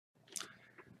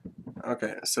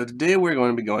Okay, so today we're going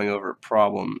to be going over a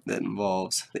problem that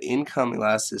involves the income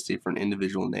elasticity for an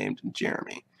individual named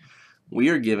Jeremy. We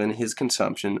are given his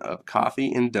consumption of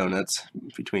coffee and donuts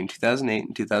between 2008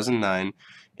 and 2009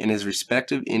 and his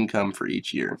respective income for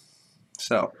each year.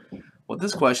 So, what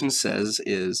this question says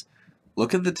is,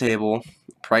 look at the table,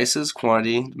 prices,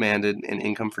 quantity demanded, and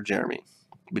income for Jeremy.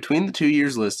 Between the 2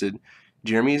 years listed,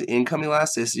 Jeremy's income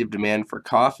elasticity of demand for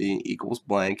coffee equals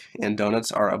blank, and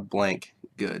donuts are a blank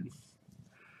good.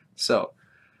 So,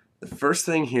 the first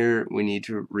thing here we need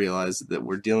to realize that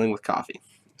we're dealing with coffee.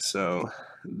 So,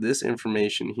 this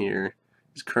information here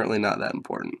is currently not that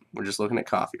important. We're just looking at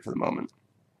coffee for the moment.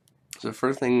 So, the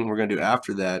first thing we're going to do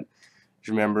after that is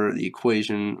remember the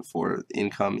equation for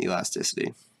income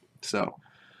elasticity. So,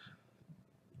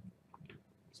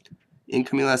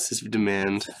 income elasticity of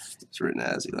demand is written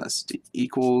as elasticity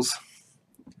equals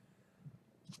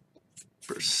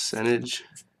percentage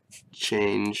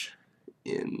change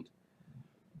in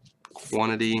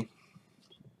quantity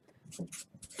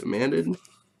demanded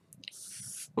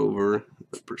over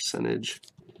the percentage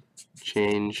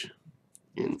change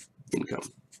in income.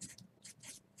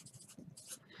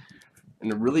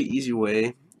 And a really easy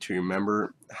way to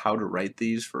remember how to write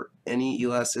these for any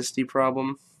elasticity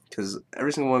problem, because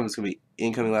every single one is going to be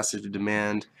income elasticity of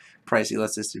demand, price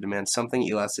elasticity of demand, something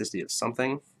elasticity of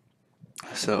something.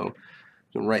 So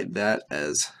you can write that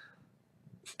as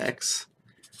X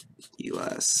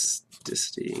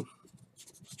elasticity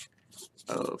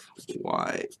of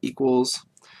Y equals,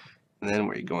 and then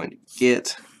what you're going to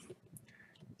get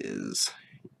is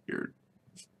your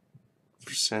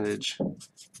percentage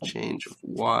change of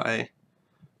Y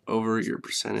over your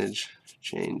percentage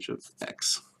change of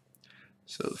X.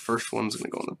 So the first one's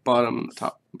going to go on the bottom, and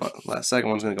the second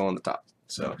one's going to go on the top.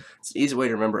 So it's an easy way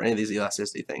to remember any of these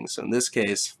elasticity things. So in this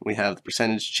case, we have the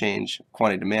percentage change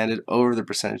quantity demanded over the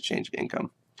percentage change of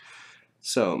income.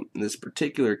 So in this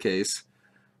particular case,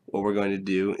 what we're going to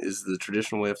do is the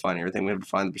traditional way of finding everything. We have to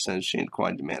find the percentage change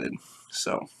quantity demanded.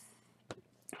 So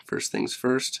first things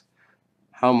first,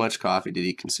 how much coffee did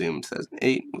he consume in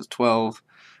 2008? It was 12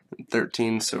 and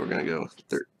 13, so we're going to go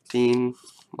 13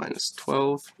 minus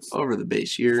 12 over the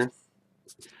base year.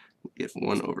 Get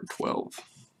 1 over 12.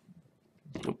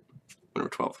 Nope, 1 over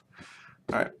 12.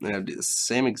 Alright, then I have to do the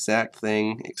same exact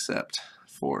thing except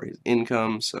for his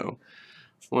income, so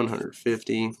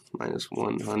 150 minus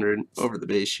 100 over the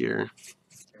base year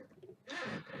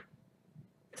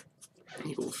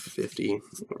equals 50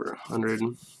 over 100.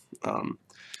 The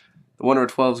 1 over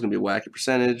 12 is going to be a wacky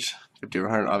percentage. 50 over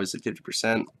 100, obviously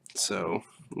 50%, so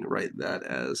I'm going to write that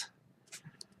as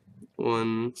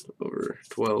 1 over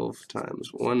 12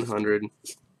 times 100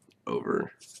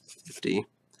 over 50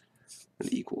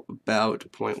 would equal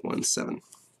about 0.17.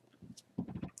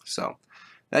 So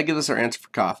that gives us our answer for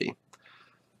coffee.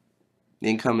 The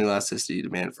income elasticity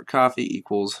demand for coffee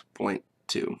equals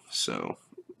 0.2. So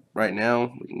right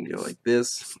now we can go like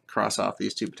this, cross off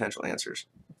these two potential answers.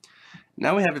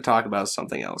 Now we have to talk about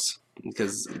something else,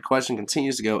 because the question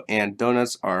continues to go, and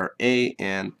donuts are a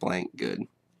and blank good.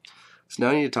 So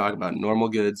now we need to talk about normal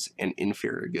goods and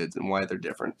inferior goods and why they're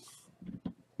different.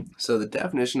 So the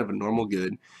definition of a normal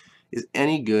good is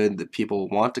any good that people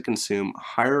want to consume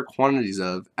higher quantities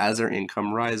of as their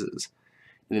income rises.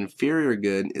 An inferior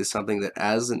good is something that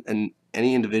as any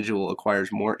individual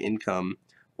acquires more income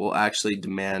will actually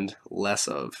demand less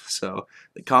of. So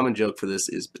the common joke for this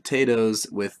is potatoes,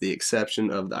 with the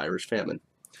exception of the Irish famine.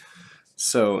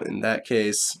 So in that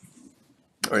case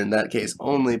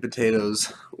only,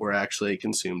 potatoes were actually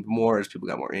consumed more as people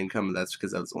got more income, and that's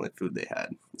because that was the only food they had.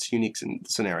 It's a unique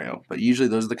scenario, but usually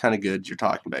those are the kind of goods you're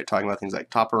talking about. You're talking about things like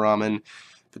topper ramen,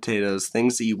 potatoes,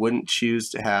 things that you wouldn't choose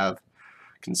to have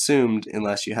consumed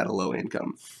unless you had a low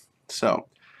income. So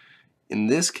in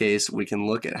this case, we can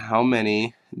look at how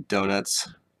many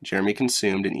donuts Jeremy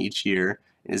consumed in each year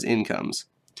in his incomes.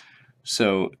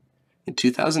 So in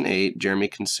 2008, Jeremy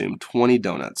consumed 20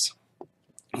 donuts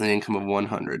with an income of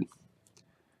 100.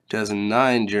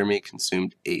 2009, Jeremy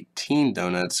consumed 18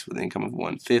 donuts with an income of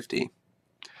 150.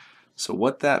 So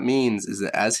what that means is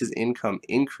that as his income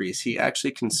increased, he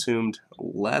actually consumed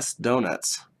less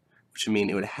donuts, which would mean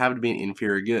it would have to be an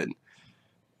inferior good.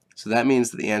 So that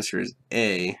means that the answer is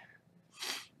A,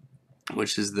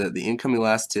 which is that the income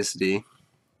elasticity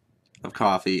of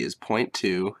coffee is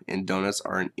 0.2 and donuts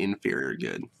are an inferior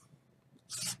good.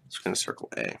 So we're going to circle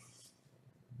A.